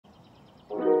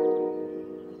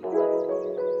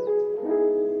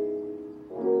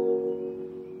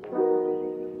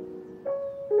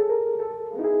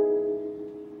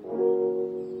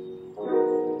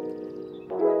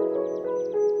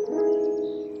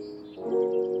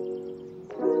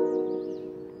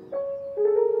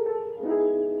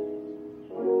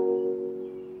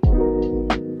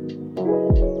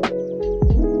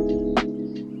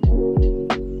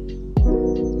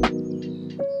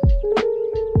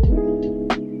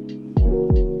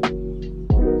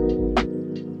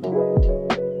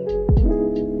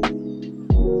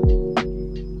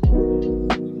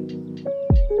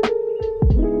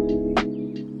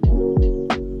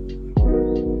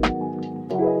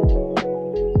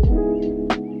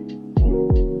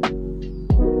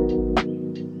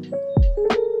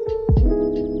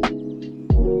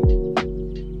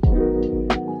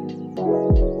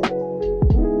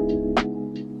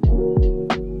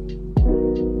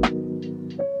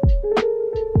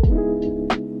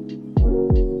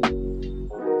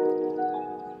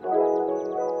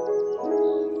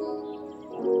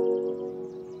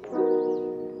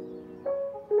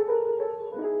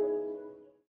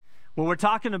Well, we're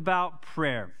talking about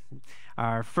prayer.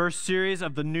 Our first series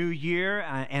of the new year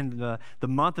and the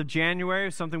month of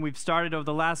January, something we've started over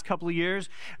the last couple of years.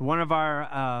 One of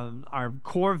our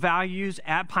core values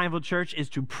at Pineville Church is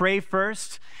to pray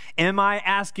first. Am I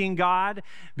asking God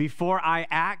before I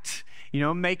act? You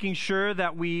know, making sure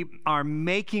that we are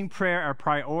making prayer a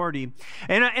priority.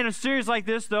 In a series like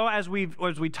this, though, as we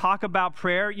talk about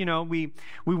prayer, you know, we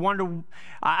wonder.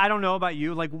 I don't know about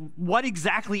you, like what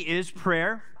exactly is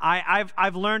prayer?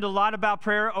 I've learned a lot about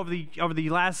prayer over the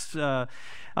last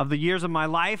of the years of my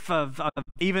life, of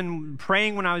even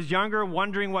praying when I was younger,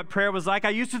 wondering what prayer was like. I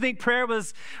used to think prayer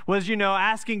was you know,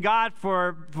 asking God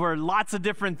for lots of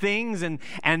different things, and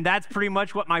that's pretty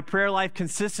much what my prayer life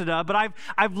consisted of. But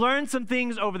I've learned some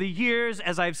things over the years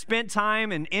as I've spent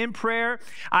time in prayer.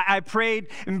 I prayed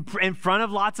in front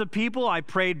of lots of people. I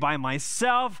prayed by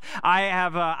myself.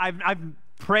 I've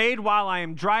prayed while I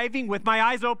am driving with my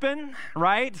eyes open,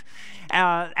 right?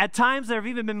 At times there have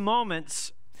even been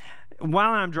moments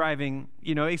while I'm driving,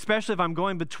 you know, especially if I'm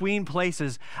going between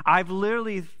places, I've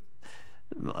literally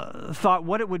thought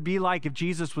what it would be like if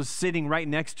Jesus was sitting right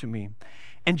next to me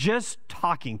and just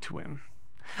talking to him.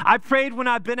 I prayed when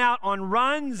I've been out on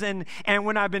runs and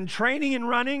when I've been training and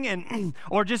running and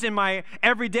or just in my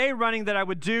everyday running that I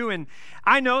would do. And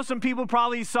I know some people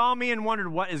probably saw me and wondered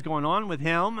what is going on with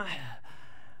him.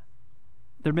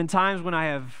 There have been times when I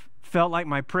have felt like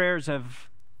my prayers have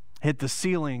hit the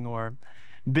ceiling or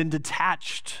been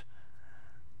detached,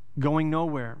 going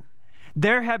nowhere.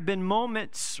 There have been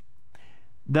moments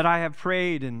that I have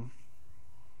prayed and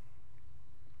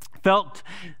felt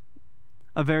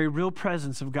a very real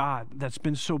presence of God that's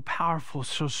been so powerful,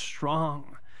 so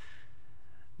strong,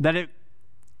 that it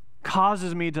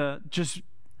causes me to just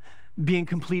be in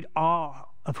complete awe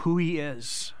of who he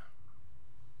is.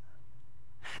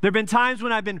 There have been times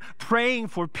when I've been praying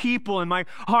for people and my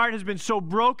heart has been so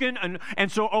broken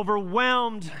and so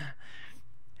overwhelmed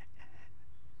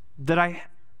that I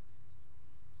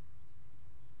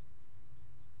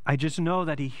just know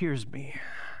that he hears me,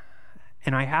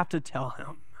 and I have to tell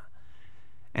him,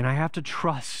 and I have to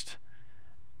trust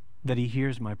that he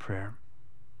hears my prayer.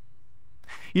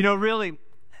 You know, really,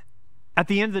 at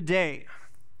the end of the day,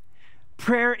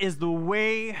 prayer is the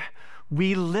way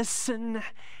we listen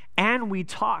and we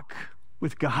talk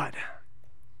with God.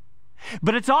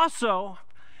 But it's also,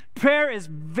 prayer is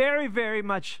very, very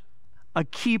much a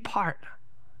key part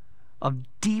of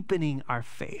deepening our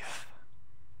faith.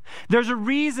 There's a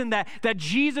reason that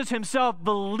Jesus himself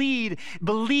believed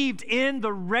in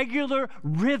the regular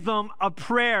rhythm of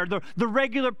prayer, the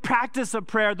regular practice of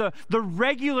prayer, the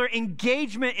regular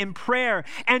engagement in prayer.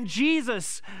 And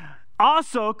Jesus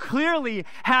also clearly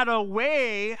had a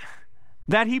way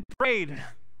that he prayed.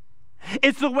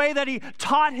 It's the way that he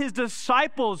taught his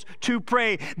disciples to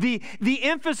pray, the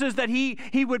emphasis that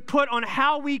he would put on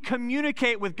how we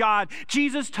communicate with God.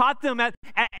 Jesus taught them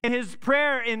in his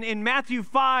prayer in Matthew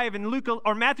 5 and Luke,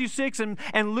 or Matthew 6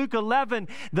 and Luke 11,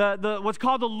 the what's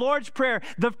called the Lord's Prayer.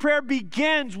 The prayer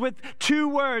begins with two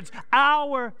words: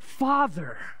 Our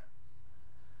Father.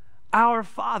 Our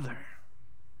Father.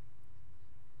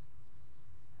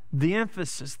 The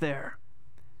emphasis there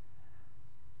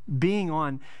being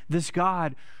on this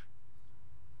God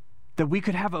that we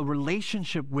could have a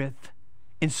relationship with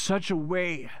in such a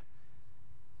way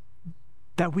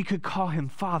that we could call him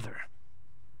Father.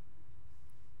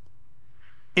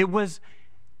 It was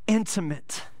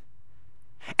intimate.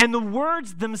 And the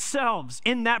words themselves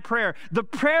in that prayer, the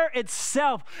prayer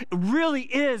itself really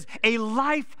is a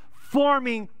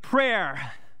life-forming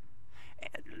prayer.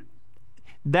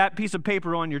 That piece of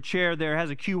paper on your chair there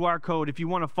has a QR code. If you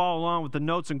want to follow along with the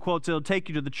notes and quotes, it'll take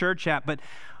you to the church app. But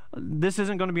this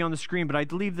isn't going to be on the screen, but I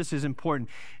believe this is important.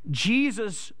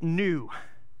 Jesus knew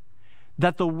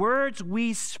that the words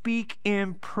we speak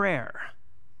in prayer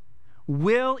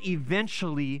will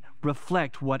eventually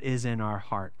reflect what is in our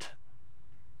heart.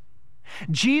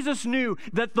 Jesus knew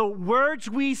that the words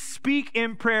we speak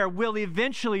in prayer will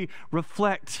eventually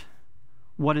reflect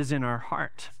what is in our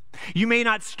heart. You may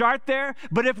not start there,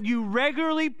 but if you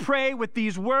regularly pray with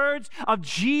these words of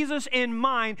Jesus in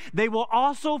mind, they will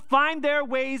also find their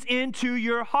ways into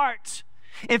your heart.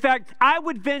 In fact, I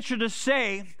would venture to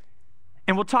say,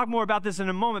 and we'll talk more about this in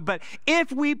a moment, but if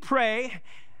we pray,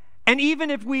 and even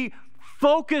if we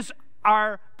focus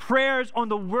our prayers on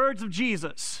the words of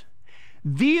Jesus,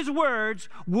 these words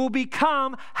will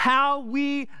become how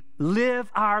we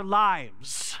live our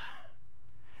lives.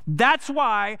 That's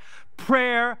why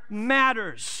prayer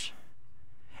matters.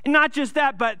 And not just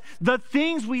that, but the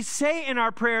things we say in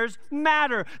our prayers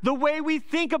matter. The way we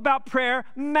think about prayer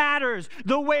matters.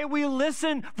 The way we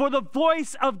listen for the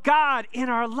voice of God in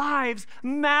our lives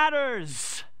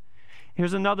matters.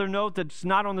 Here's another note that's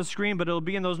not on the screen, but it'll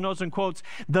be in those notes and quotes.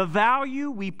 The value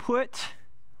we put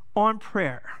on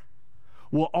prayer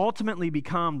will ultimately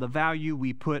become the value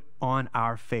we put on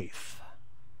our faith.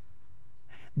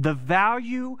 The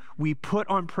value we put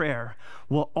on prayer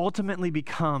will ultimately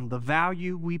become the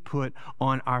value we put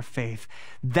on our faith.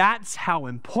 That's how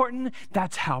important,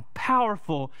 that's how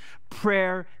powerful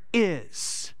prayer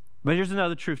is. But here's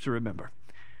another truth to remember.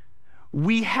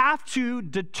 We have to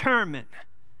determine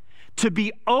to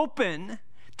be open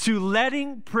to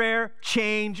letting prayer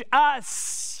change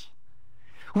us.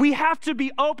 We have to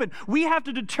be open. We have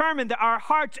to determine that our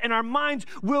hearts and our minds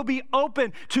will be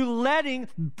open to letting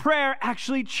prayer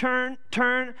actually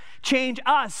change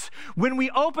us. When we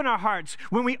open our hearts,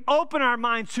 when we open our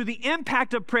minds to the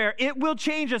impact of prayer, it will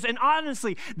change us. And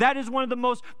honestly, that is one of the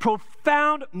most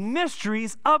profound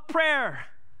mysteries of prayer,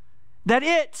 that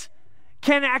it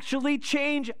can actually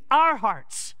change our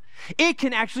hearts. It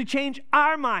can actually change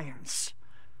our minds.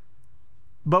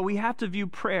 But we have to view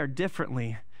prayer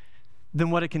differently than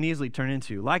what it can easily turn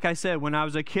into. Like I said, when I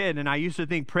was a kid and I used to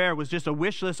think prayer was just a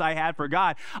wish list I had for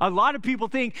God, a lot of people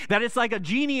think that it's like a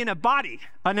genie in a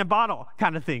bottle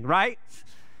kind of thing, right?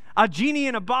 A genie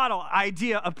in a bottle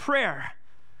idea of prayer.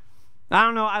 I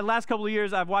don't know, last couple of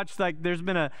years I've watched, there's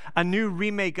been a new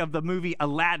remake of the movie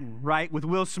Aladdin, right, with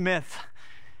Will Smith.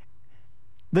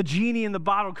 The genie in the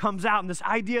bottle comes out, and this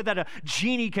idea that a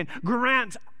genie can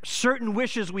grant certain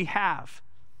wishes we have.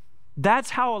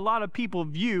 That's how a lot of people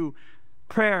view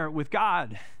prayer with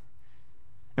God.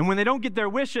 And when they don't get their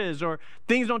wishes or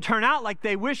things don't turn out like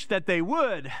they wish that they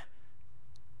would,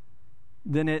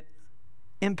 then it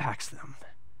impacts them.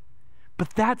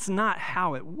 But that's not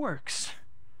how it works.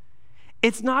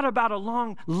 It's not about a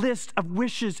long list of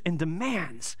wishes and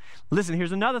demands. Listen,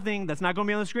 here's another thing that's not going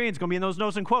to be on the screen. It's going to be in those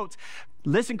notes and quotes.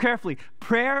 Listen carefully.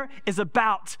 Prayer is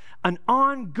about an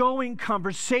ongoing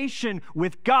conversation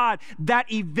with God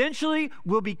that eventually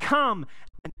will become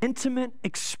an intimate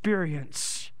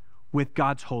experience with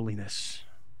God's holiness.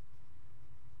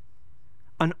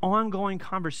 An ongoing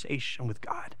conversation with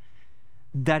God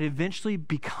that eventually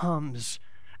becomes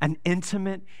an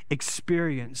intimate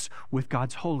experience with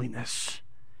God's holiness.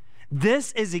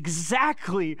 This is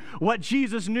exactly what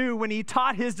Jesus knew when he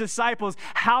taught his disciples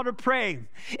how to pray.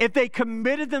 If they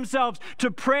committed themselves to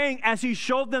praying as he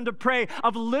showed them to pray,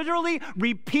 of literally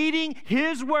repeating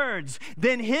his words,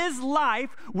 then his life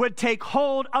would take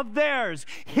hold of theirs.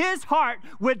 His heart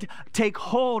would take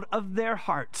hold of their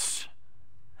hearts.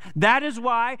 That is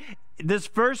why this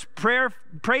first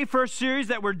Pray First series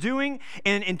that we're doing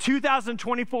in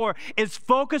 2024 is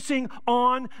focusing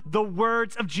on the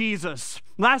words of Jesus.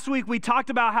 Last week, we talked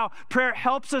about how prayer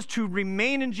helps us to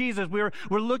remain in Jesus. We're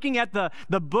looking at the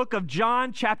book of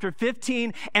John, chapter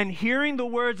 15, and hearing the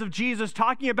words of Jesus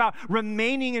talking about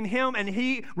remaining in him and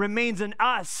he remains in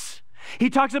us. He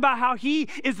talks about how he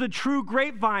is the true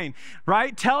grapevine,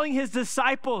 right? Telling his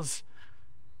disciples,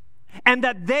 and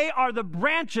that they are the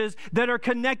branches that are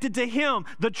connected to him,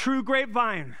 the true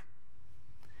grapevine.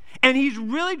 And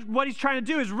what he's trying to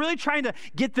do is really trying to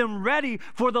get them ready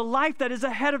for the life that is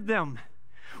ahead of them.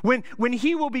 When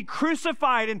he will be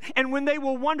crucified and when they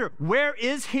will wonder, where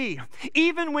is he?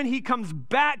 Even when he comes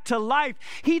back to life,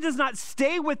 he does not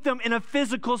stay with them in a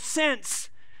physical sense.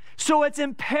 So it's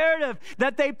imperative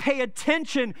that they pay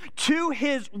attention to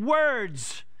his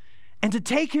words and to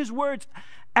take his words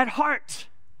at heart,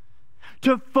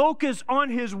 to focus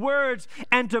on his words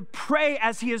and to pray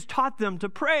as he has taught them to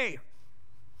pray.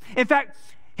 In fact,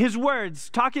 his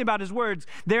words, talking about his words,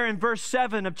 there in verse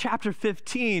 7 of chapter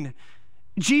 15,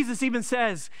 Jesus even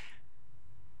says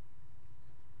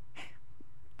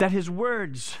that his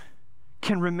words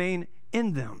can remain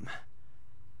in them.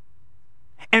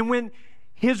 And when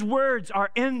his words are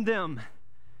in them,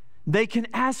 they can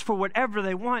ask for whatever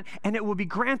they want and it will be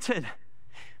granted.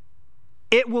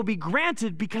 It will be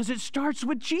granted because it starts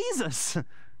with Jesus.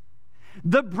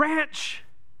 The branch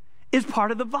is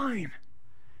part of the vine.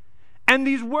 And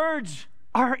these words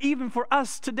are even for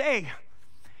us today.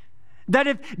 That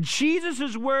if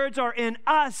Jesus' words are in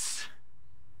us,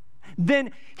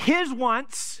 then his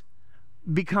wants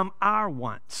become our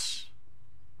wants.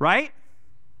 Right?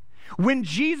 When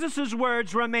Jesus'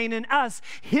 words remain in us,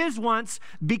 his wants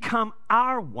become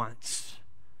our wants.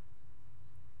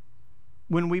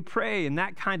 When we pray in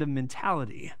that kind of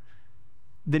mentality,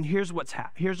 then here's what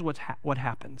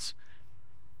happens.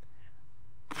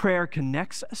 Prayer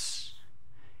connects us,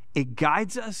 it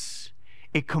guides us,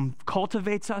 it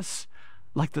cultivates us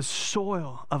like the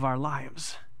soil of our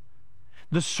lives,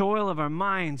 the soil of our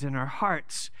minds and our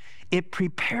hearts. It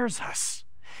prepares us.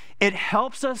 It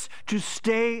helps us to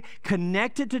stay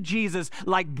connected to Jesus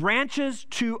like branches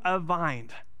to a vine.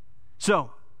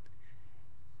 So,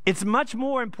 it's much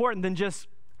more important than just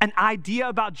an idea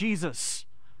about Jesus.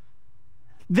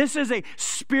 This is a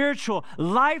spiritual,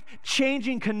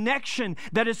 life-changing connection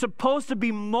that is supposed to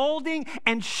be molding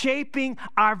and shaping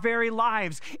our very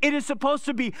lives. It is supposed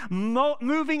to be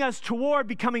moving us toward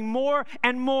becoming more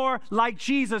and more like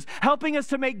Jesus, helping us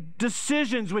to make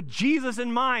decisions with Jesus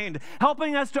in mind,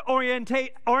 helping us to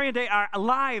orientate our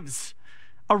lives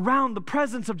around the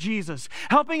presence of Jesus,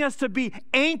 helping us to be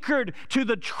anchored to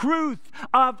the truth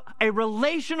of a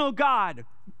relational God.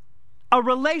 A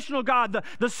relational God,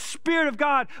 the Spirit of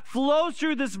God flows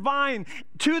through this vine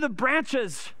to the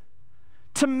branches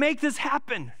to make this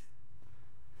happen.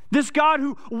 This God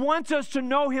who wants us to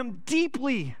know Him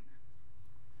deeply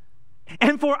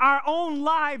and for our own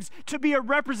lives to be a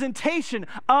representation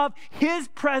of His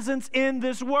presence in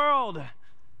this world.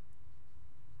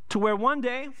 To where one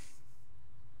day,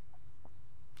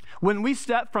 when we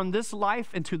step from this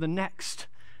life into the next,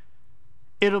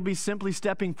 it'll be simply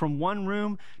stepping from one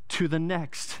room to the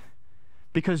next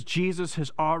because Jesus has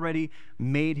already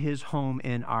made His home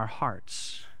in our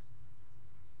hearts.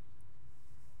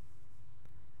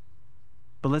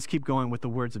 But let's keep going with the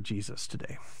words of Jesus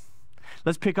today.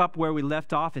 Let's pick up where we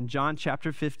left off in John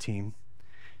chapter 15.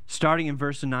 Starting in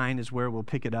verse 9 is where we'll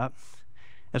pick it up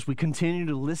as we continue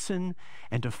to listen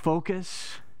and to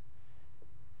focus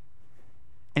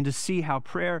and to see how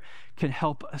prayer can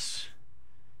help us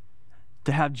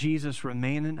to have Jesus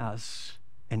remain in us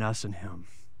and us in Him.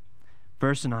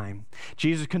 Verse 9,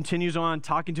 Jesus continues on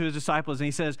talking to His disciples, and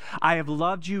He says, I have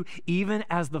loved you even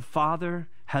as the Father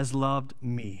has loved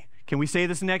me. Can we say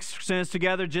this next sentence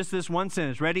together? Just this one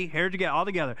sentence. Ready? Here together, all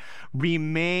together.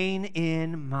 Remain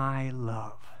in my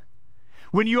love.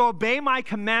 When you obey my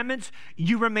commandments,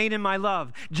 you remain in my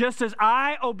love, just as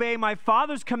I obey my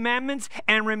Father's commandments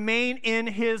and remain in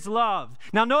His love.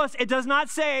 Now notice, it does not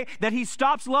say that He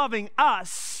stops loving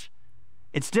us.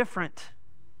 It's different.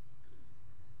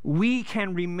 We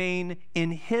can remain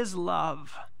in His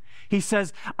love. He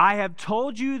says, I have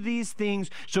told you these things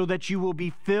so that you will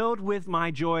be filled with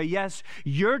my joy. Yes,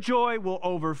 your joy will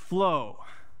overflow.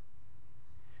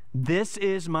 This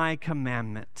is my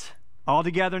commandment. All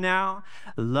together now,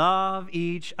 love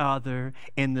each other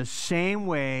in the same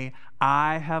way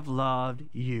I have loved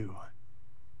you.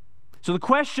 So the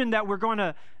question that we're going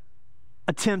to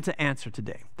attempt to answer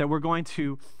today, that we're going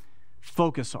to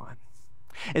focus on,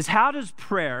 is how does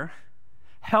prayer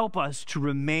help us to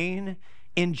remain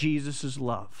in Jesus'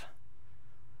 love?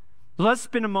 Let's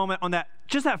spend a moment on that,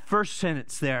 just that first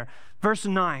sentence there, verse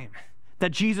 9, that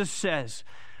Jesus says,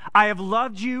 I have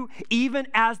loved you even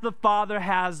as the Father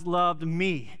has loved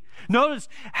me. Notice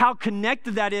how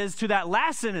connected that is to that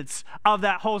last sentence of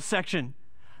that whole section.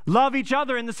 Love each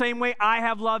other in the same way I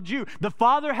have loved you. The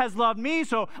Father has loved me,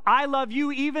 so I love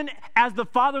you even as the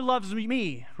Father loves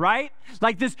me, right?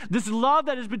 Like this love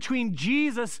that is between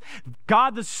Jesus,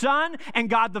 God the Son, and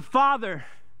God the Father.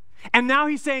 And now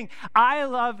He's saying, I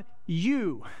love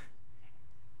you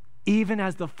even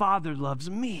as the Father loves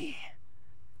me.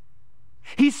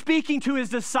 He's speaking to His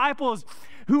disciples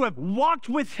who have walked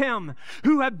with Him,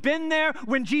 who have been there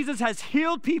when Jesus has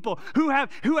healed people, who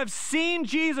have seen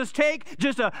Jesus take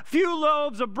just a few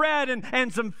loaves of bread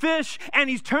and some fish, and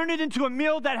He's turned it into a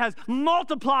meal that has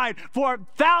multiplied for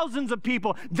thousands of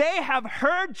people. They have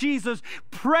heard Jesus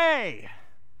pray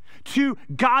to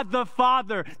God the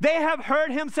Father. They have heard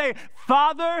Him say,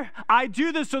 Father, I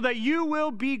do this so that you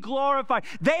will be glorified.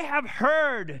 They have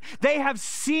heard, they have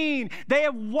seen, they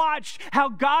have watched how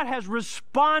God has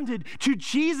responded to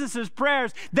Jesus'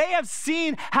 prayers. They have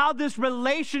seen how this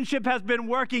relationship has been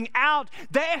working out.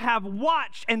 They have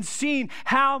watched and seen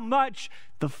how much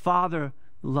the Father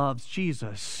loves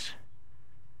Jesus.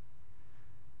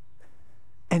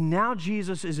 And now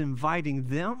Jesus is inviting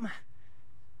them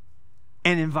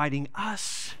and inviting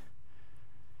us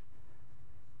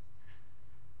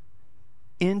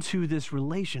into this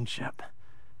relationship.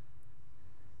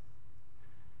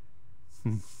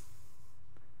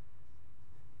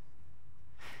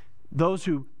 Those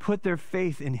who put their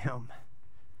faith in Him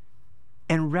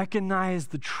and recognize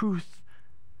the truth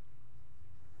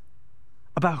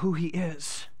about who He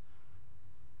is,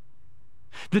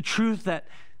 the truth that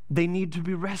they need to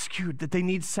be rescued, that they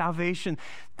need salvation,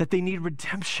 that they need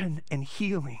redemption and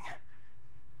healing.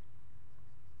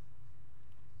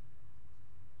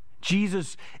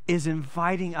 Jesus is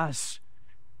inviting us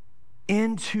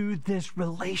into this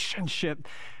relationship,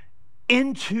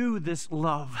 into this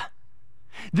love.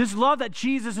 This love that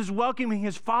Jesus is welcoming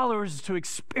his followers to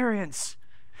experience.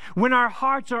 When our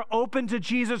hearts are open to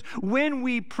Jesus, when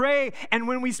we pray, and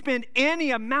when we spend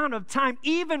any amount of time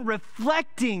even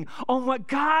reflecting on what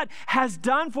God has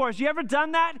done for us. You ever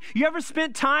done that? You ever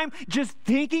spent time just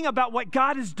thinking about what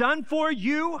God has done for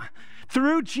you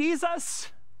through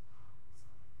Jesus?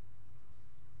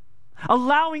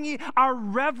 Allowing our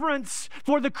reverence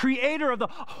for the creator of the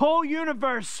whole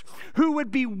universe, who would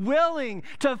be willing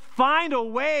to find a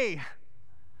way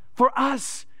for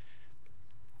us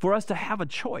to have a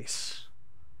choice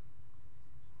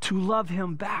to love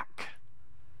him back.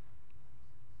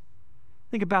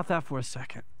 Think about that for a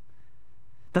second.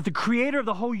 That the creator of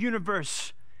the whole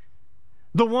universe,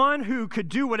 the one who could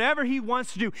do whatever he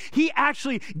wants to do, he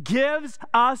actually gives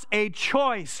us a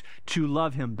choice to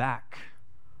love him back.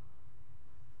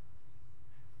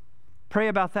 Pray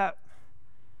about that,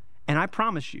 and I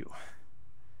promise you,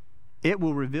 it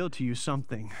will reveal to you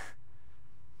something.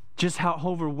 Just how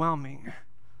overwhelming.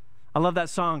 I love that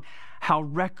song, how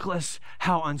reckless,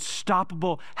 how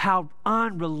unstoppable, how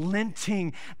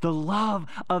unrelenting the love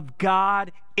of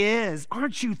God is.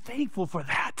 Aren't you thankful for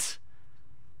that?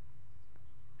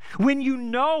 When you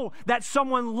know that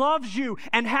someone loves you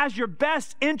and has your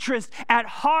best interest at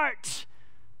heart,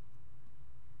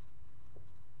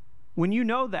 when you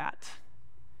know that,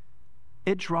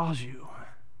 it draws you.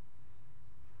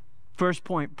 First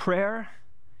point, prayer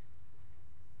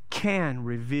can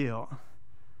reveal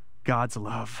God's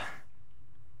love.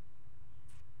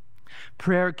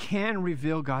 Prayer can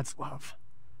reveal God's love.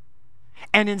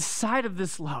 And inside of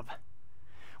this love,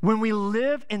 when we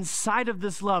live inside of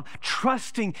this love,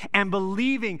 trusting and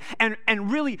believing, and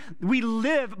really we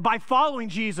live by following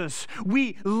Jesus.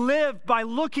 We live by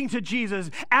looking to Jesus.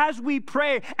 As we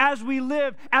pray, as we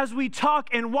live, as we talk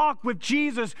and walk with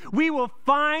Jesus, we will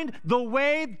find the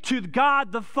way to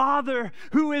God the Father,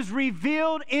 who is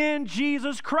revealed in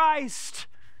Jesus Christ.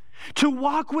 To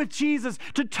walk with Jesus,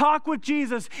 to talk with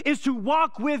Jesus, is to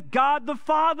walk with God the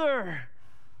Father.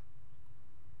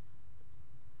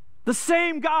 The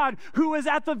same God who was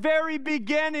at the very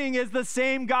beginning is the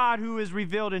same God who is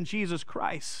revealed in Jesus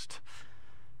Christ.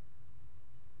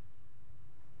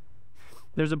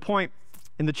 There's a point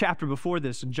in the chapter before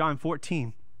this, in John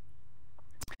 14,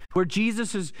 where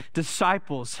Jesus'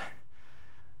 disciples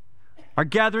are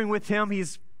gathering with him.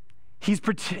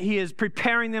 He is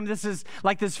preparing them. This is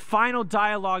like this final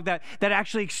dialogue that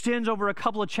actually extends over a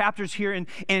couple of chapters here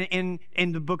in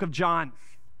the book of John.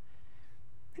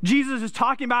 Jesus is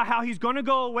talking about how he's going to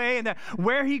go away, and that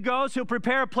where he goes, he'll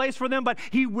prepare a place for them, but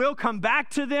he will come back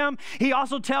to them. He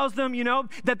also tells them,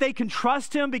 that they can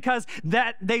trust him because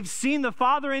that they've seen the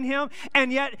Father in him.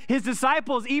 And yet his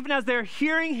disciples, even as they're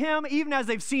hearing him, even as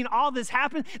they've seen all this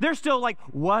happen, they're still like,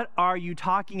 what are you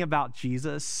talking about,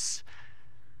 Jesus?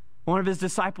 One of his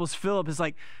disciples, Philip, is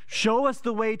like, show us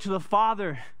the way to the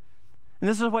Father. And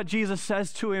this is what Jesus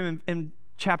says to him in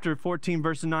chapter 14,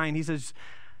 verse 9. He says,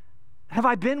 have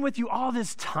I been with you all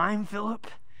this time, Philip?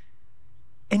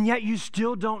 And yet you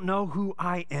still don't know who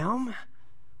I am?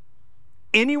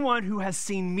 Anyone who has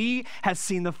seen me has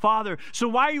seen the Father. So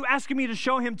why are you asking me to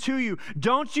show him to you?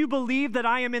 Don't you believe that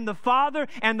I am in the Father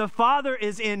and the Father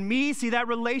is in me? See that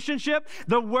relationship?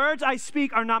 The words I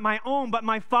speak are not my own, but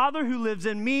my Father who lives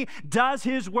in me does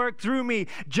his work through me.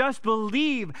 Just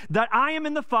believe that I am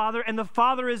in the Father and the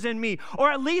Father is in me. Or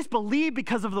at least believe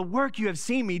because of the work you have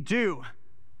seen me do.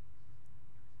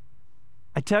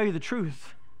 I tell you the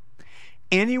truth.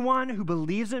 Anyone who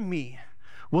believes in me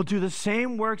will do the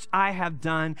same works I have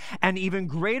done and even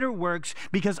greater works,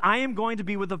 because I am going to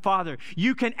be with the Father.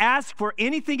 You can ask for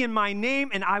anything in my name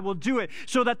and I will do it,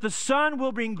 so that the Son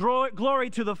will bring glory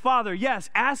to the Father. Yes,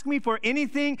 ask me for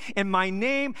anything in my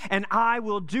name and I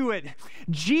will do it.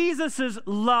 Jesus'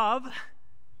 love,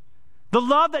 the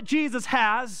love that Jesus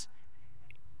has,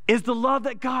 is the love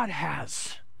that God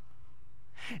has.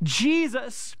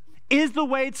 Jesus is the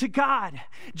way to God.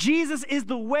 Jesus is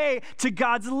the way to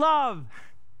God's love.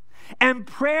 And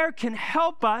prayer can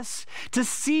help us to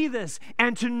see this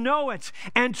and to know it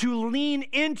and to lean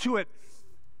into it.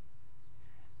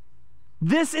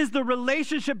 This is the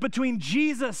relationship between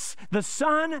Jesus, the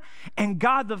Son, and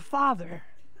God the Father.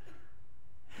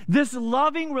 This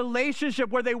loving relationship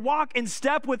where they walk in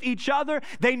step with each other.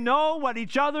 They know what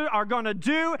each other are going to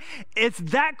do. It's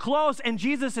that close. And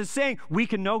Jesus is saying we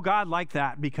can know God like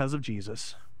that because of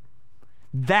Jesus.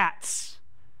 That's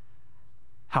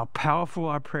how powerful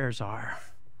our prayers are.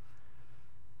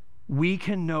 We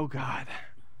can know God.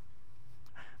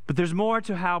 But there's more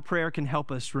to how prayer can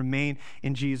help us remain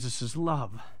in Jesus'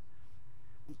 love.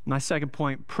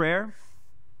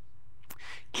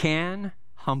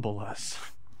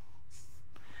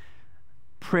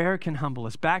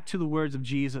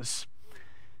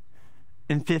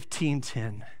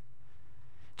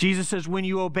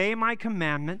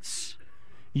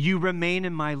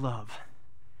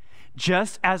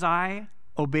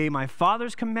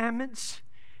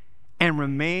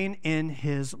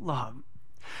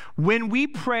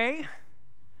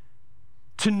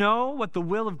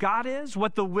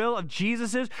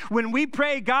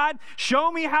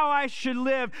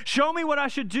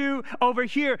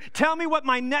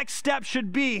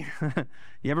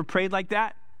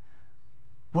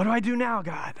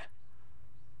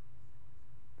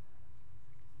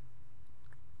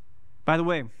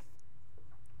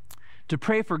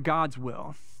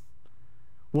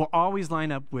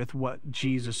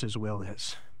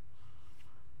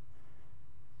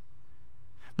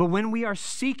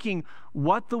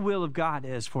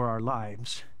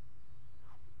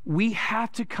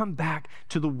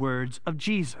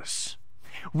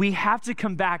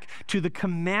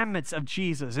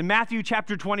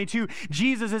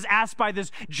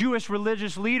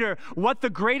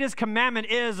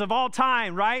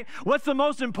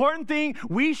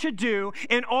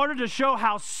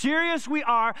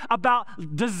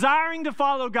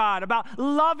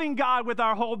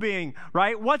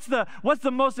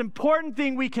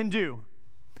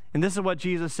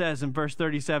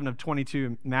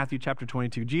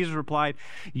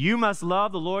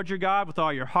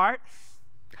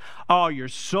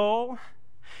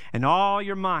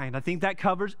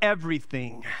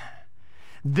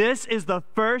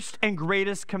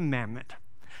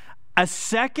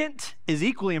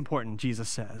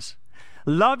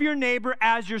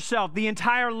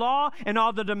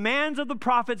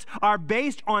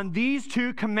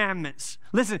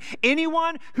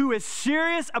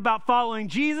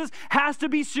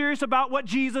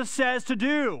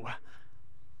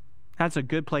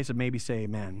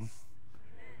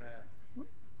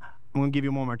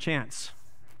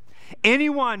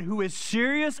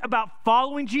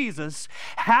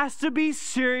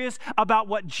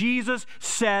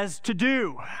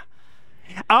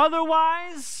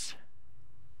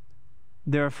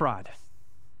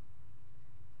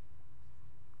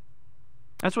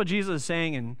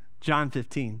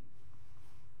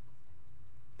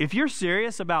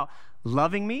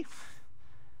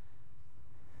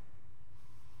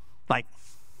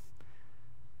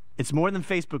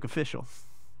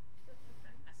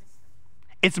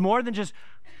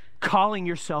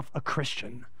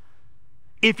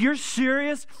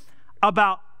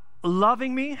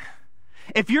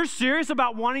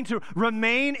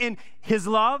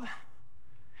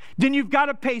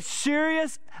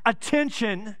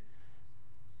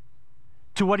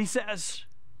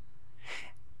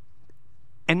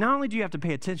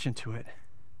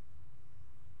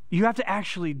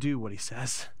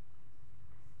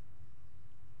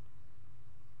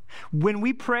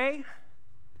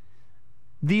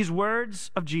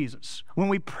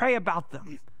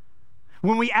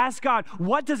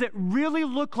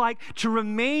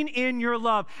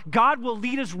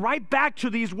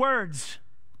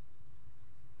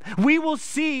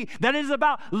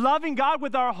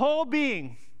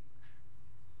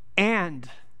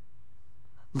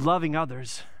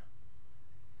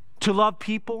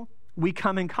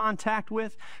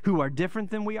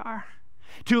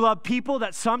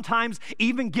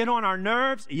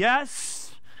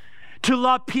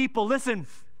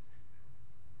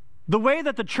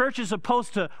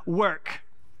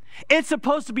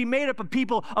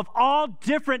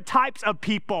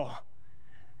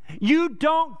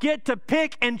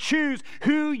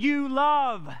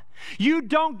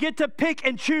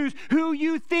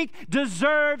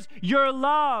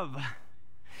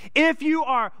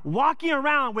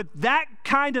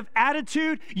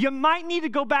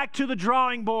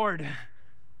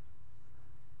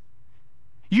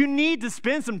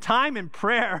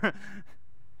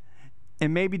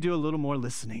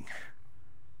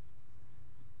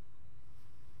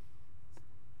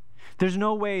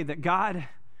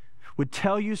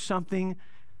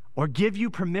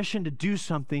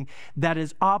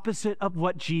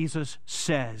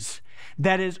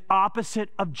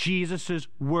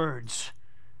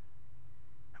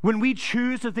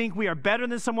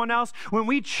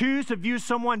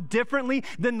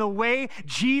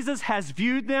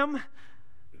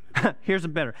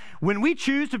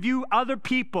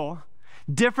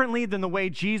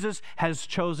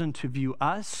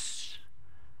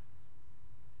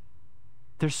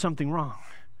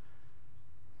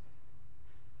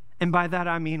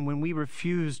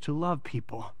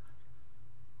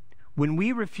 When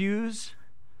we refuse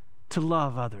to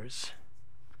love others,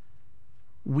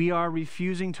 we are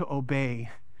refusing to obey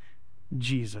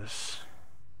Jesus.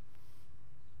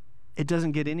 It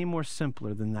doesn't get any more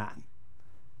simpler than that.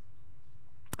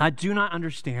 I do not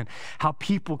understand how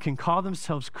people can call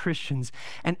themselves Christians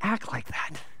and act like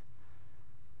that.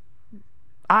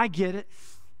 I get it.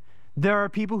 There are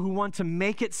people who want to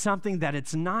make it something that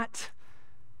it's not.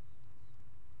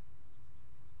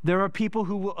 There are people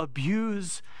who will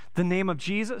abuse the name of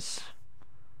Jesus,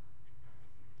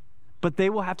 but they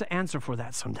will have to answer for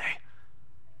that someday.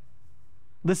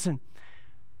 Listen,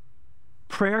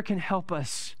 prayer can help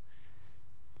us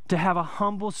to have a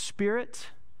humble spirit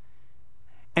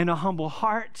and a humble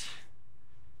heart,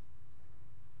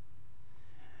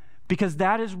 because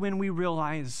that is when we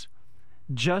realize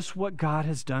just what God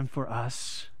has done for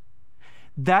us.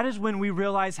 That is when we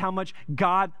realize how much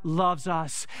God loves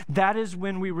us. That is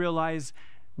when we realize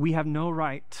we have no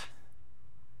right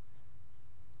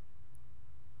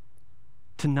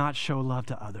to not show love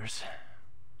to others.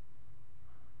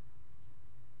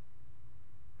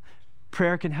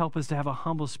 Prayer can help us to have a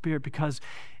humble spirit, because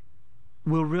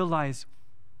we'll realize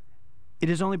it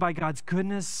is only by God's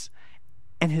goodness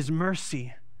and His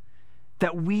mercy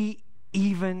that we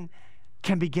even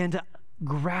can begin to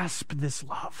grasp this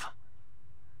love.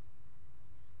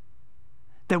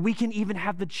 That we can even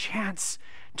have the chance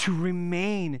to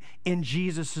remain in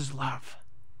Jesus' love.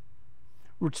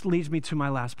 Which leads me to my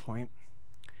last point.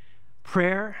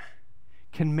 Prayer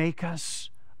can make us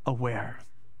aware.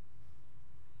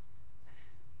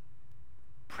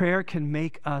 Prayer can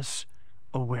make us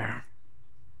aware.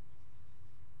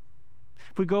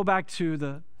 If we go back to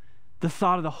the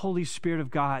thought of the Holy Spirit of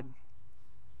God,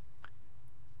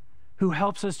 who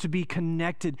helps us to be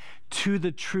connected to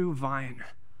the true vine.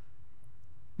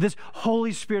 This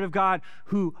Holy Spirit of God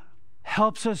who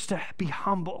helps us to be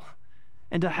humble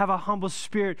and to have a humble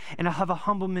spirit and to have a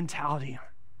humble mentality.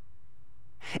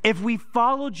 If we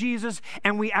follow Jesus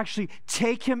and we actually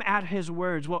take Him at His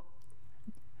words, well,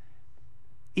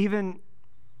 even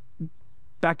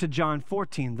back to John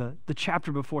 14, the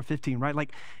chapter before 15, right?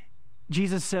 Like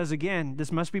Jesus says again,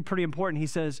 this must be pretty important. He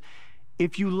says,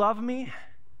 if you love me,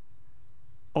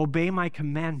 obey my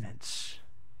commandments.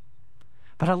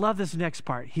 But I love this next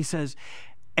part. He says,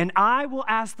 and I will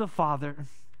ask the Father,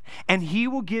 and He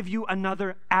will give you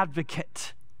another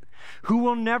advocate who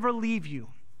will never leave you.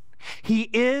 He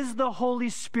is the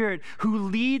Holy Spirit who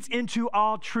leads into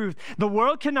all truth. The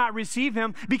world cannot receive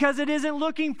Him because it isn't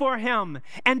looking for Him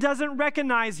and doesn't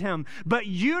recognize Him. But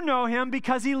you know Him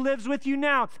because He lives with you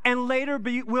now and later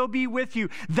will be with you.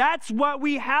 That's what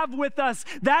we have with us.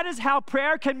 That is how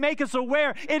prayer can make us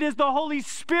aware. It is the Holy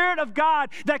Spirit of God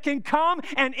that can come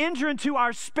and enter into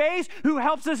our space, who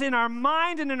helps us in our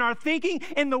mind and in our thinking,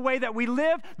 in the way that we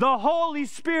live. The Holy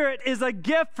Spirit is a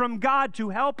gift from God to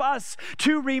help us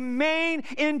to remain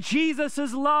in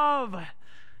Jesus' love.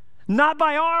 Not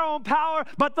by our own power,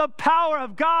 but the power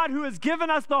of God who has given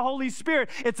us the Holy Spirit.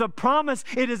 It's a promise,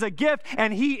 it is a gift,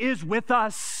 and He is with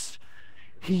us.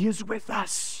 He is with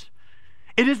us.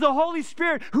 It is the Holy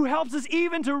Spirit who helps us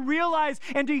even to realize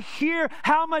and to hear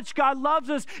how much God loves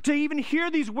us, to even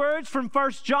hear these words from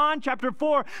 1 John chapter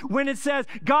 4, when it says,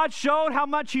 God showed how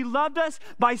much He loved us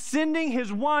by sending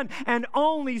His one and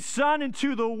only Son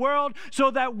into the world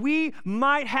so that we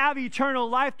might have eternal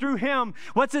life through Him.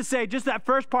 What's it say? Just that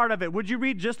first part of it. Would you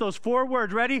read just those 4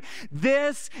 words? Ready?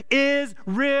 This is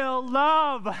real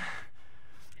love.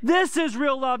 This is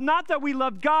real love. Not that we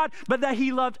loved God, but that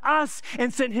He loved us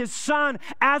and sent His Son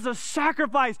as a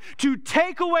sacrifice to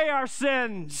take away our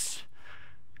sins.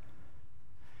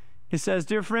 It says,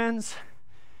 dear friends,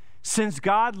 since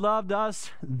God loved us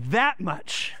that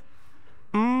much,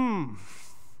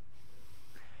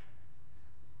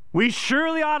 we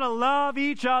surely ought to love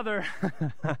each other.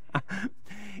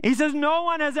 He says, no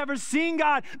one has ever seen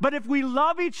God, but if we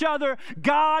love each other,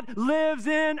 God lives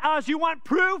in us. You want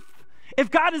proof? If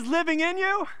God is living in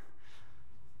you,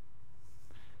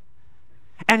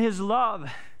 and His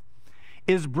love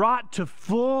is brought to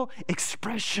full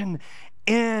expression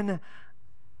in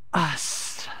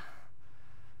us.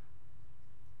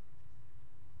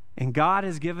 And God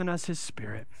has given us His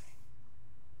Spirit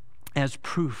as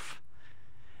proof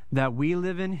that we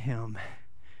live in Him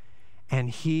and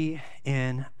He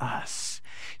in us.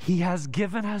 He has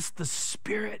given us the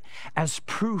Spirit as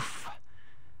proof.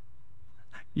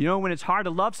 You know, when it's hard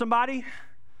to love somebody,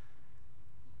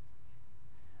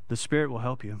 the Spirit will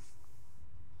help you.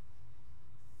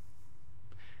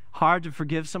 Hard to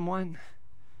forgive someone.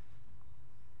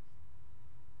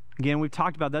 Again, we've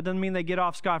talked about that. Doesn't mean they get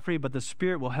off scot-free, but the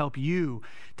Spirit will help you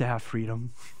to have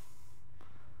freedom.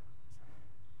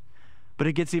 But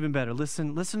it gets even better.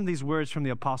 Listen to these words from the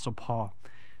Apostle Paul.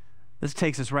 This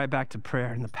takes us right back to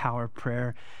prayer and the power of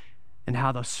prayer and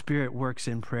how the Spirit works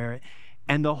in prayer.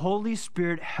 And the Holy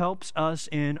Spirit helps us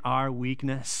in our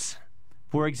weakness.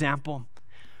 For example,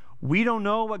 we don't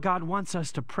know what God wants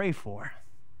us to pray for,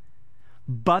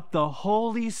 but the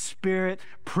Holy Spirit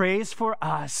prays for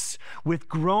us with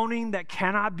groaning that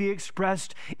cannot be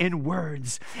expressed in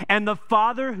words. And the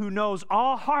Father who knows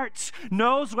all hearts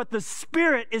knows what the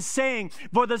Spirit is saying,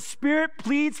 for the Spirit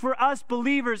pleads for us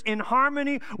believers in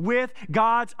harmony with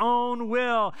God's own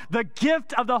will. The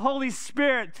gift of the Holy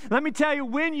Spirit. Let me tell you,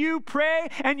 when you pray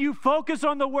and you focus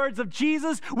on the words of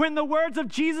Jesus, when the words of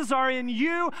Jesus are in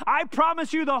you, I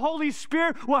promise you the Holy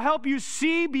Spirit will help you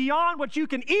see beyond what you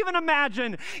can even imagine.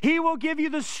 He will give you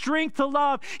the strength to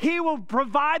love. He will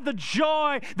provide the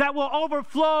joy that will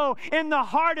overflow in the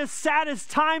hardest,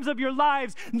 saddest times of your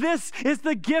lives. This is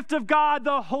the gift of God,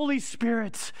 the Holy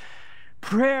Spirit.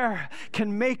 Prayer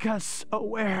can make us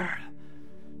aware.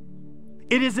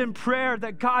 It is in prayer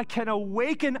that God can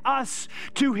awaken us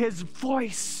to His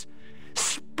voice,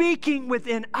 speaking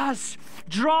within us,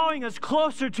 drawing us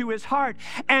closer to His heart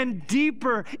and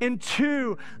deeper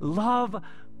into love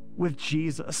with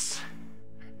Jesus.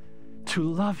 To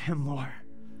love Him more,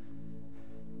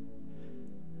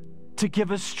 to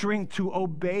give us strength to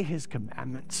obey His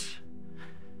commandments,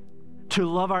 to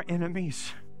love our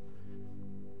enemies,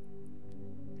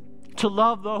 to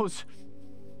love those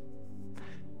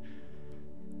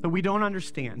that we don't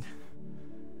understand,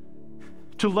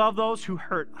 to love those who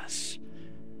hurt us.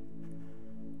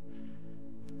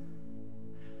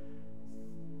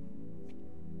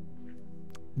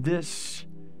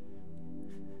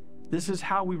 This is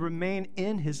how we remain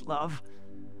in His love.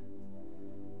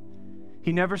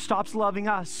 He never stops loving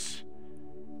us,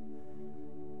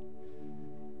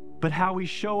 but how we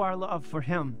show our love for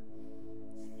Him.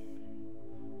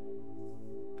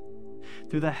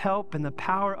 Through the help and the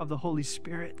power of the Holy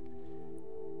Spirit,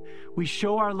 we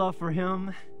show our love for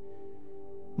Him,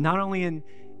 not only in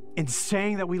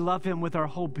saying that we love Him with our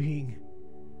whole being,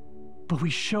 but we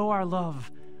show our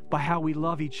love by how we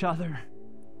love each other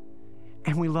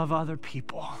and we love other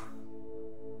people.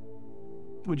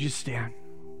 Would you stand?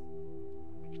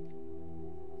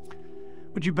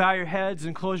 Would you bow your heads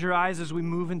and close your eyes as we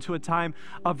move into a time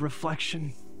of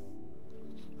reflection?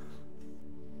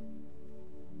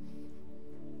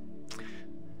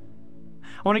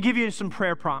 I want to give you some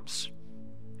prayer prompts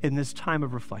in this time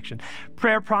of reflection.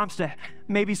 Prayer prompts to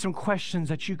maybe some questions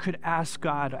that you could ask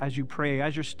God as you pray,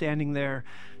 as you're standing there.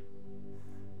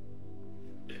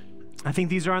 I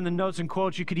think these are on the notes and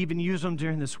quotes. You could even use them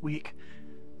during this week.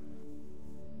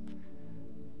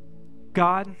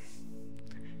 God,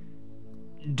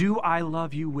 do I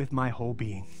love you with my whole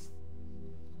being?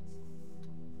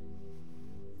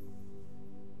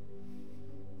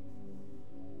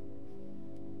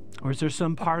 Or is there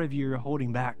some part of you you're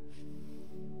holding back?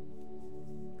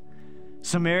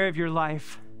 Some area of your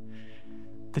life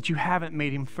that you haven't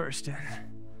made Him first in?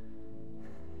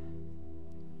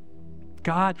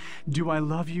 God, do I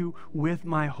love you with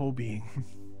my whole being?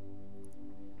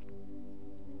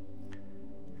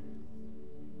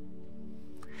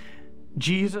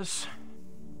 Jesus,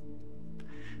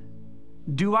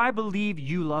 do I believe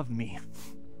you love me?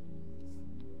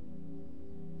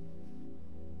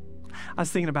 I was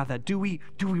thinking about that. Do we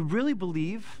really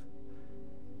believe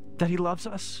that He loves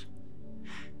us?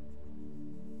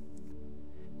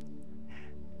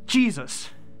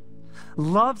 Jesus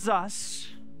loves us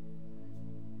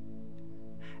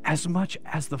as much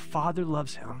as the Father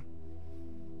loves Him.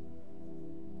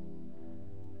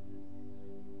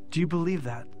 Do you believe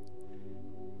that?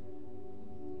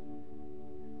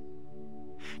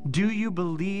 Do you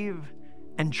believe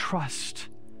and trust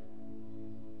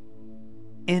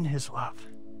in His love?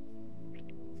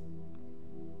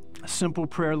 A simple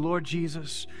prayer. Lord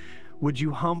Jesus, would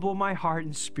you humble my heart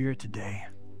and spirit today?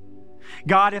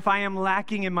 God, if I am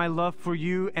lacking in my love for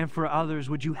you and for others,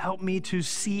 would you help me to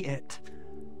see it?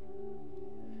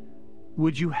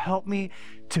 Would you help me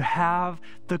to have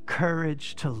the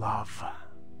courage to love?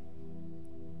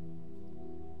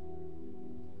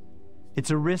 It's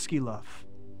a risky love.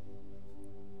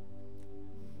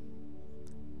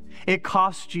 It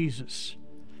cost Jesus.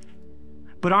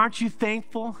 But aren't you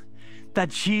thankful that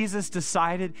Jesus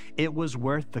decided it was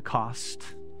worth the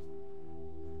cost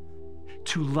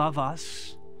to love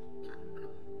us?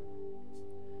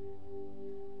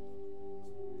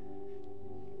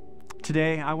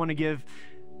 Today, I want to give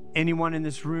anyone in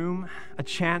this room a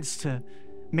chance to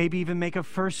maybe even make a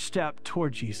first step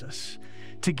toward Jesus,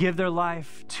 to give their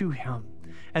life to Him.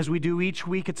 As we do each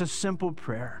week, it's a simple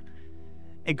prayer.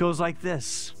 It goes like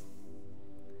this: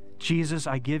 Jesus,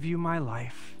 I give you my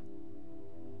life.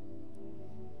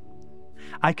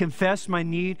 I confess my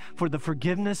need for the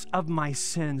forgiveness of my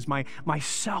sins, my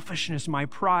selfishness, my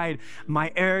pride,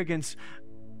 my arrogance.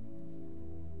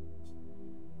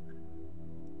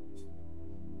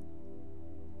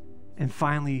 And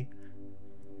finally,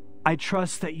 I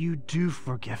trust that you do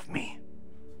forgive me.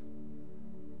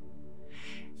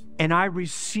 And I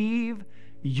receive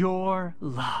your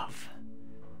love.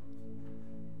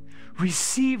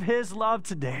 Receive his love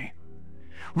today.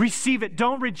 Receive it.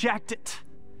 Don't reject it.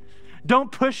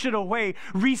 Don't push it away.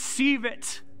 Receive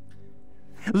it.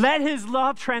 Let his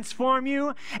love transform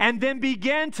you and then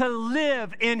begin to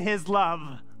live in his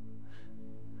love.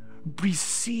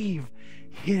 Receive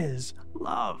his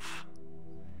love.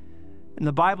 And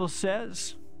the Bible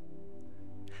says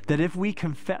that if we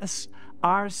confess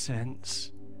our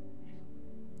sins,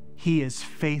 he is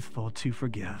faithful to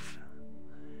forgive.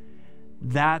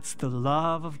 That's the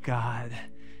love of God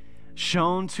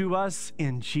shown to us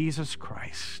in Jesus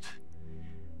Christ.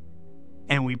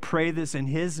 And we pray this in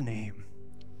his name.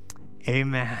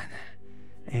 Amen.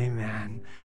 Amen.